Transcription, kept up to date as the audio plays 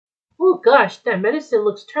gosh, that medicine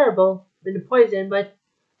looks terrible in the poison, but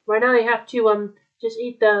right now I have to just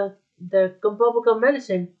eat the bubblegum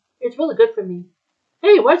medicine. It's really good for me.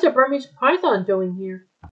 Hey, what's a Burmese python doing here?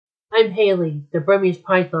 I'm Haley, the Burmese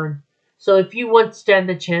python. So if you want to stand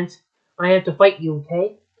a chance, I have to fight you,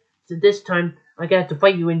 okay? So this time I got to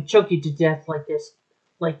fight you and choke you to death like this.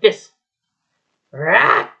 Like this.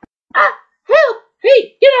 Rah! Ah! Help!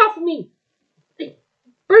 Hey, get off of me! Hey,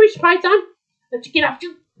 Burmese python! Let's get off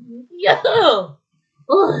you! Yeah!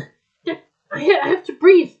 Ugh. I have to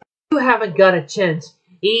breathe. You haven't got a chance.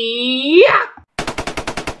 Yeah!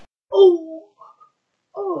 Oh!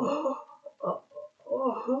 Oh! Oh!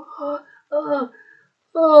 Oh! Oh!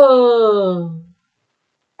 Oh!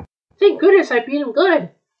 Thank goodness I beat him good.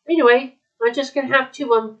 Anyway, I'm just gonna have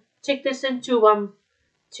to take this into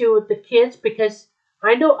to the kids because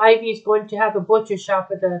I know Ivy's going to have a butcher shop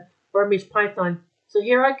at the Burmese Python. So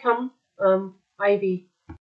here I come, Ivy.